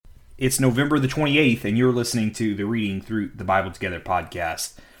It's November the 28th, and you're listening to the Reading Through the Bible Together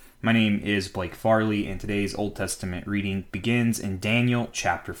podcast. My name is Blake Farley, and today's Old Testament reading begins in Daniel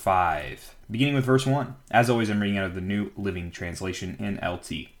chapter 5, beginning with verse 1. As always, I'm reading out of the New Living Translation,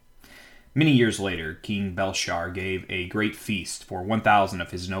 NLT. Many years later, King Belshazzar gave a great feast for 1,000 of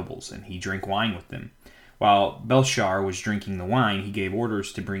his nobles, and he drank wine with them. While Belshazzar was drinking the wine, he gave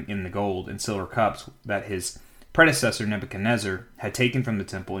orders to bring in the gold and silver cups that his predecessor Nebuchadnezzar had taken from the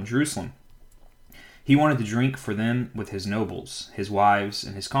temple in Jerusalem. He wanted to drink for them with his nobles, his wives,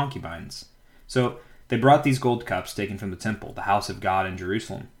 and his concubines. So they brought these gold cups taken from the temple, the house of God in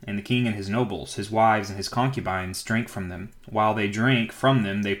Jerusalem, and the king and his nobles, his wives, and his concubines drank from them. While they drank from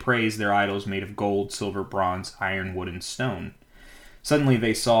them, they praised their idols made of gold, silver, bronze, iron, wood, and stone. Suddenly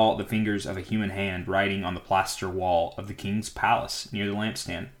they saw the fingers of a human hand writing on the plaster wall of the king's palace near the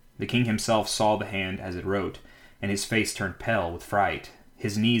lampstand. The king himself saw the hand as it wrote, and his face turned pale with fright.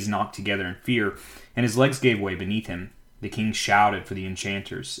 His knees knocked together in fear, and his legs gave way beneath him. The king shouted for the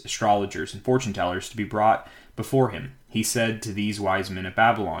enchanters, astrologers, and fortune-tellers to be brought before him. He said to these wise men of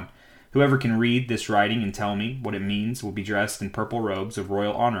Babylon, "Whoever can read this writing and tell me what it means will be dressed in purple robes of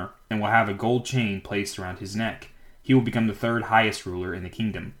royal honor, and will have a gold chain placed around his neck. He will become the third highest ruler in the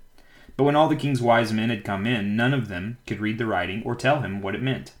kingdom." But when all the king's wise men had come in, none of them could read the writing or tell him what it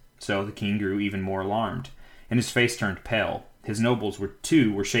meant. So the king grew even more alarmed, and his face turned pale. His nobles were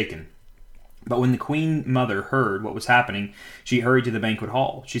shaken. But when the queen mother heard what was happening, she hurried to the banquet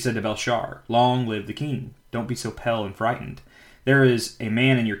hall. She said to Belshazzar, "Long live the king! Don't be so pale and frightened. There is a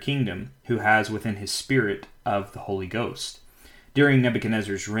man in your kingdom who has within his spirit of the Holy Ghost. During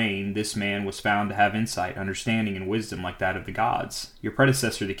Nebuchadnezzar's reign, this man was found to have insight, understanding, and wisdom like that of the gods. Your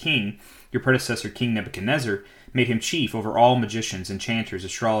predecessor King Nebuchadnezzar, made him chief over all magicians, enchanters,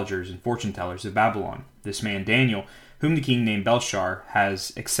 astrologers, and fortune-tellers of Babylon. This man Daniel, whom the king named Belshazzar,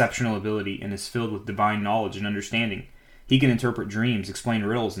 has exceptional ability and is filled with divine knowledge and understanding. He can interpret dreams, explain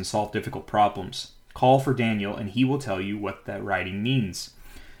riddles, and solve difficult problems. Call for Daniel, and he will tell you what that writing means."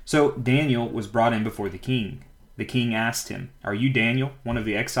 So Daniel was brought in before the king. The king asked him, "Are you Daniel, one of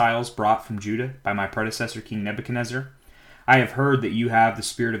the exiles brought from Judah by my predecessor King Nebuchadnezzar? I have heard that you have the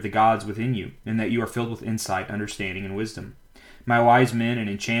spirit of the gods within you, and that you are filled with insight, understanding, and wisdom. My wise men and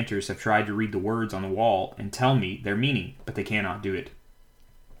enchanters have tried to read the words on the wall and tell me their meaning, but they cannot do it."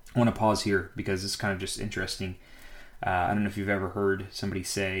 I want to pause here because it's kind of just interesting. I don't know if you've ever heard somebody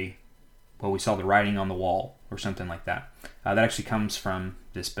say, "Well, we saw the writing on the wall," or something like that. That actually comes from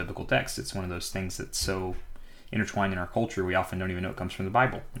this biblical text. It's one of those things that's so intertwined in our culture, we often don't even know it comes from the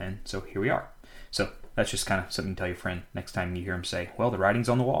Bible. And so here we are. So that's just kind of something to tell your friend next time you hear him say, "Well, the writing's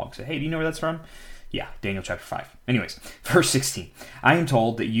on the wall." Say, "Hey, do you know where that's from?" Yeah, Daniel chapter 5. Anyways, verse 16. "I am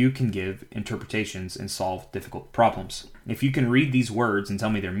told that you can give interpretations and solve difficult problems. If you can read these words and tell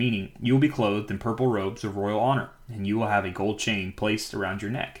me their meaning, you will be clothed in purple robes of royal honor, and you will have a gold chain placed around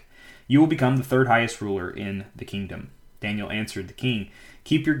your neck. You will become the third highest ruler in the kingdom." Daniel answered the king,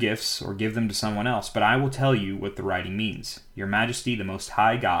 "Keep your gifts or give them to someone else, but I will tell you what the writing means. Your majesty, the most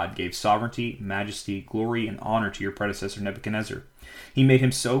high God, gave sovereignty, majesty, glory, and honor to your predecessor Nebuchadnezzar. He made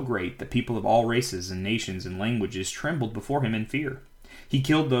him so great that people of all races and nations and languages trembled before him in fear. He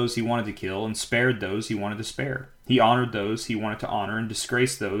killed those he wanted to kill and spared those he wanted to spare. He honored those he wanted to honor and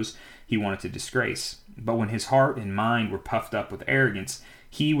disgraced those he wanted to disgrace. But when his heart and mind were puffed up with arrogance,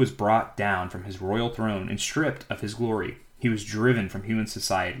 he was brought down from his royal throne and stripped of his glory. He was driven from human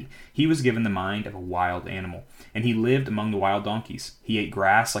society. He was given the mind of a wild animal, and he lived among the wild donkeys. He ate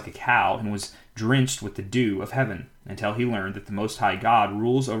grass like a cow and was drenched with the dew of heaven, until he learned that the Most High God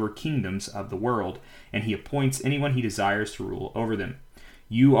rules over kingdoms of the world, and he appoints anyone he desires to rule over them.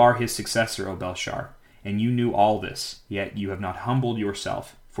 You are his successor, O Belshazzar, and you knew all this, yet you have not humbled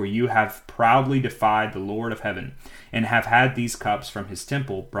yourself, for you have proudly defied the Lord of heaven, and have had these cups from his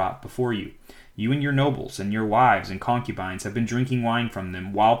temple brought before you. You and your nobles and your wives and concubines have been drinking wine from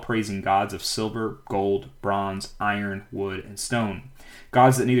them while praising gods of silver, gold, bronze, iron, wood, and stone,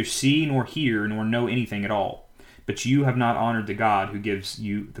 gods that neither see nor hear nor know anything at all. But you have not honored the God who gives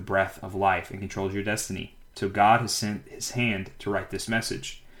you the breath of life and controls your destiny. So God has sent his hand to write this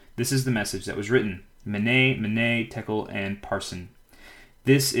message. This is the message that was written: Mene, Mene, Tekel, and Parsin.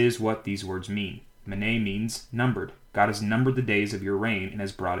 This is what these words mean. Mene means numbered. God has numbered the days of your reign and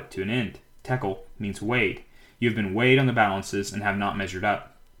has brought it to an end. Tekel means weighed. You have been weighed on the balances and have not measured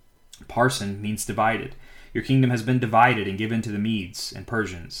up. Parsin means divided. Your kingdom has been divided and given to the Medes and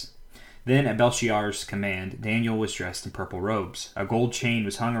Persians. Then at Belshazzar's command, Daniel was dressed in purple robes. A gold chain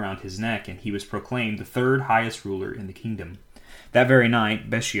was hung around his neck, and he was proclaimed the third highest ruler in the kingdom. That very night,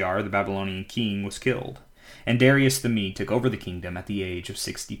 Belshazzar, the Babylonian king, was killed. And Darius the Mede took over the kingdom at the age of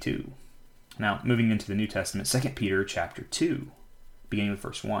 62. Now, moving into the New Testament, 2 Peter chapter 2, beginning with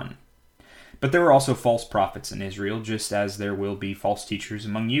verse 1. But there were also false prophets in Israel, just as there will be false teachers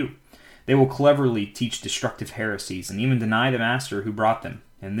among you. They will cleverly teach destructive heresies and even deny the master who brought them.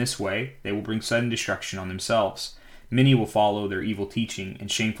 In this way, they will bring sudden destruction on themselves. Many will follow their evil teaching and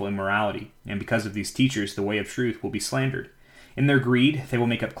shameful immorality, and because of these teachers, the way of truth will be slandered. In their greed, they will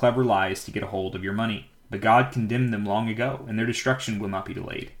make up clever lies to get a hold of your money. But God condemned them long ago, and their destruction will not be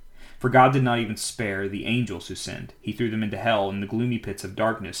delayed. For God did not even spare the angels who sinned. He threw them into hell in the gloomy pits of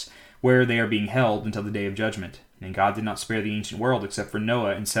darkness, where they are being held until the day of judgment. And God did not spare the ancient world except for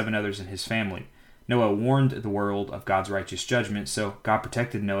Noah and 7 others in his family. Noah warned the world of God's righteous judgment, so God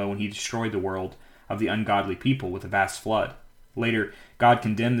protected Noah when he destroyed the world of the ungodly people with a vast flood. Later, God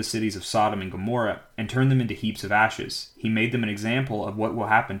condemned the cities of Sodom and Gomorrah and turned them into heaps of ashes. He made them an example of what will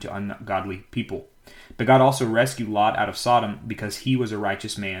happen to ungodly people. But God also rescued Lot out of Sodom because he was a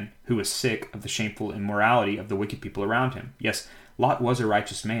righteous man who was sick of the shameful immorality of the wicked people around him. Yes, Lot was a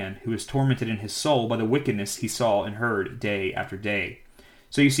righteous man who was tormented in his soul by the wickedness he saw and heard day after day.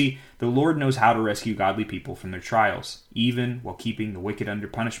 So you see, the Lord knows how to rescue godly people from their trials, even while keeping the wicked under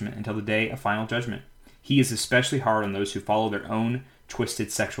punishment until the day of final judgment. He is especially hard on those who follow their own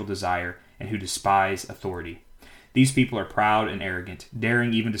twisted sexual desire and who despise authority. These people are proud and arrogant,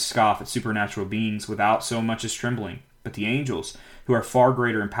 daring even to scoff at supernatural beings without so much as trembling. But the angels, who are far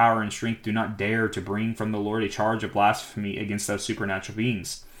greater in power and strength, do not dare to bring from the Lord a charge of blasphemy against those supernatural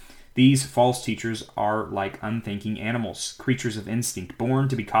beings. These false teachers are like unthinking animals, creatures of instinct, born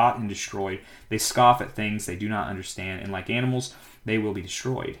to be caught and destroyed. They scoff at things they do not understand, and like animals, they will be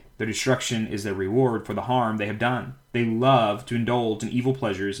destroyed. Their destruction is their reward for the harm they have done. They love to indulge in evil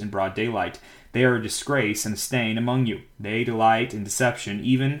pleasures in broad daylight. They are a disgrace and a stain among you. They delight in deception,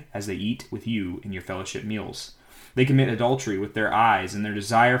 even as they eat with you in your fellowship meals. They commit adultery with their eyes, and their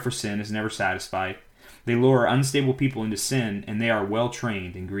desire for sin is never satisfied. They lure unstable people into sin, and they are well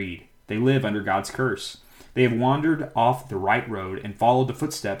trained in greed. They live under God's curse. They have wandered off the right road and followed the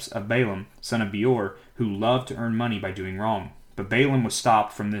footsteps of Balaam, son of Beor, who loved to earn money by doing wrong. But Balaam was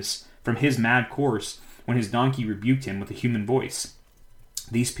stopped from his mad course when his donkey rebuked him with a human voice.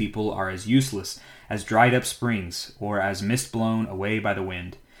 These people are as useless as dried up springs, or as mist blown away by the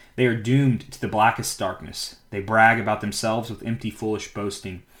wind. They are doomed to the blackest darkness. They brag about themselves with empty, foolish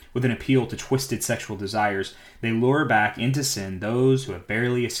boasting. With an appeal to twisted sexual desires, they lure back into sin those who have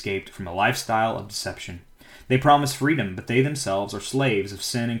barely escaped from a lifestyle of deception. They promise freedom, but they themselves are slaves of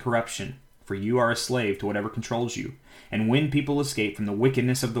sin and corruption. For you are a slave to whatever controls you. And when people escape from the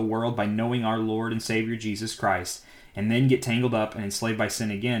wickedness of the world by knowing our Lord and Savior Jesus Christ, and then get tangled up and enslaved by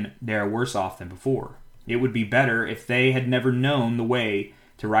sin again, they are worse off than before. It would be better if they had never known the way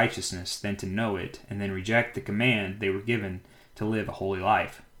to righteousness than to know it, and then reject the command they were given to live a holy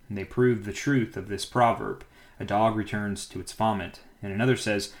life. And they proved the truth of this proverb: a dog returns to its vomit, and another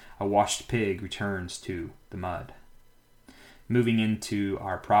says, a washed pig returns to the mud. Moving into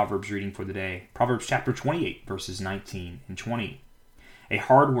our Proverbs reading for the day. Proverbs chapter 28, verses 19 and 20. A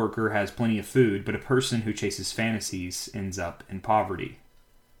hard worker has plenty of food, but a person who chases fantasies ends up in poverty.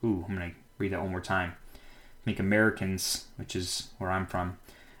 I'm going to read that one more time. I think Americans, which is where I'm from,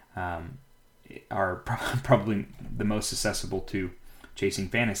 are probably the most susceptible to chasing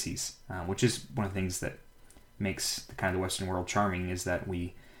fantasies, which is one of the things that makes the kind of the Western world charming, is that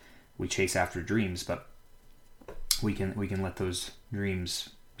we chase after dreams, but we can let those dreams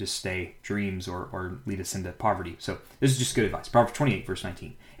just stay dreams or lead us into poverty. So this is just good advice. Proverbs 28, verse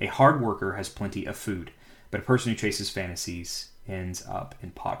 19. A hard worker has plenty of food, but a person who chases fantasies ends up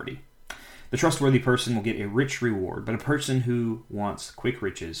in poverty. The trustworthy person will get a rich reward, but a person who wants quick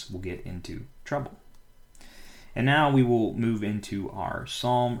riches will get into trouble. And now we will move into our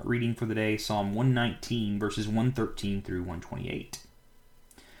psalm reading for the day, Psalm 119, verses 113 through 128.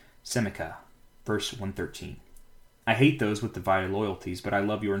 Semicha, verse 113. I hate those with divided loyalties, but I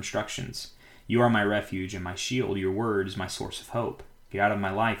love your instructions. You are my refuge and my shield. Your word is my source of hope. Get out of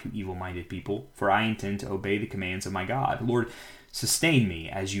my life, you evil-minded people, for I intend to obey the commands of my God. Lord, sustain me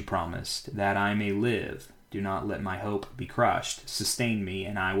as you promised, that I may live. Do not let my hope be crushed. Sustain me,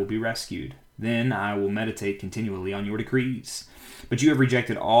 and I will be rescued. Then I will meditate continually on your decrees. But you have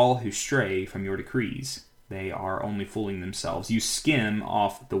rejected all who stray from your decrees. They are only fooling themselves. You skim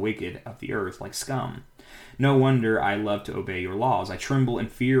off the wicked of the earth like scum. No wonder I love to obey your laws. I tremble in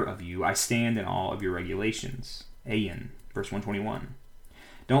fear of you. I stand in awe of your regulations. Ayin, verse 121.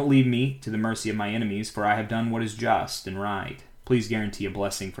 Don't leave me to the mercy of my enemies, for I have done what is just and right. Please guarantee a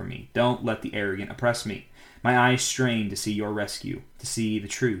blessing for me. Don't let the arrogant oppress me. My eyes strain to see your rescue, to see the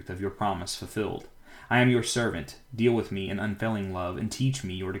truth of your promise fulfilled. I am your servant. Deal with me in unfailing love and teach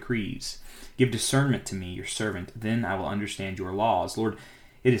me your decrees. Give discernment to me, your servant. Then I will understand your laws. Lord,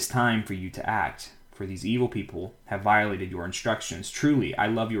 it is time for you to act, for these evil people have violated your instructions. Truly, I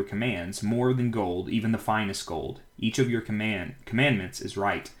love your commands more than gold, even the finest gold. Each of your commandments is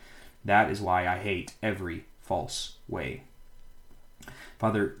right. That is why I hate every false way.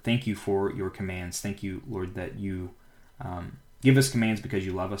 Father, thank you for your commands. Thank you, Lord, that you give us commands because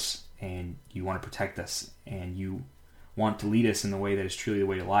you love us and you want to protect us and you want to lead us in the way that is truly the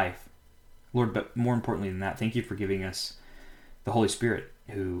way to life. Lord, but more importantly than that, thank you for giving us the Holy Spirit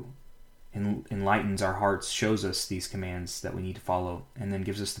who enlightens our hearts, shows us these commands that we need to follow, and then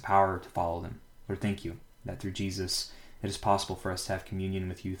gives us the power to follow them. Lord, thank you that through Jesus it is possible for us to have communion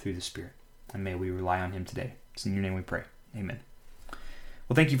with you through the Spirit. And may we rely on him today. It's in your name we pray. Amen.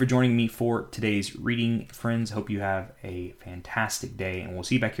 Well, thank you for joining me for today's reading, friends. Hope you have a fantastic day, and we'll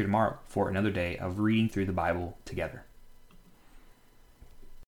see you back here tomorrow for another day of reading through the Bible together.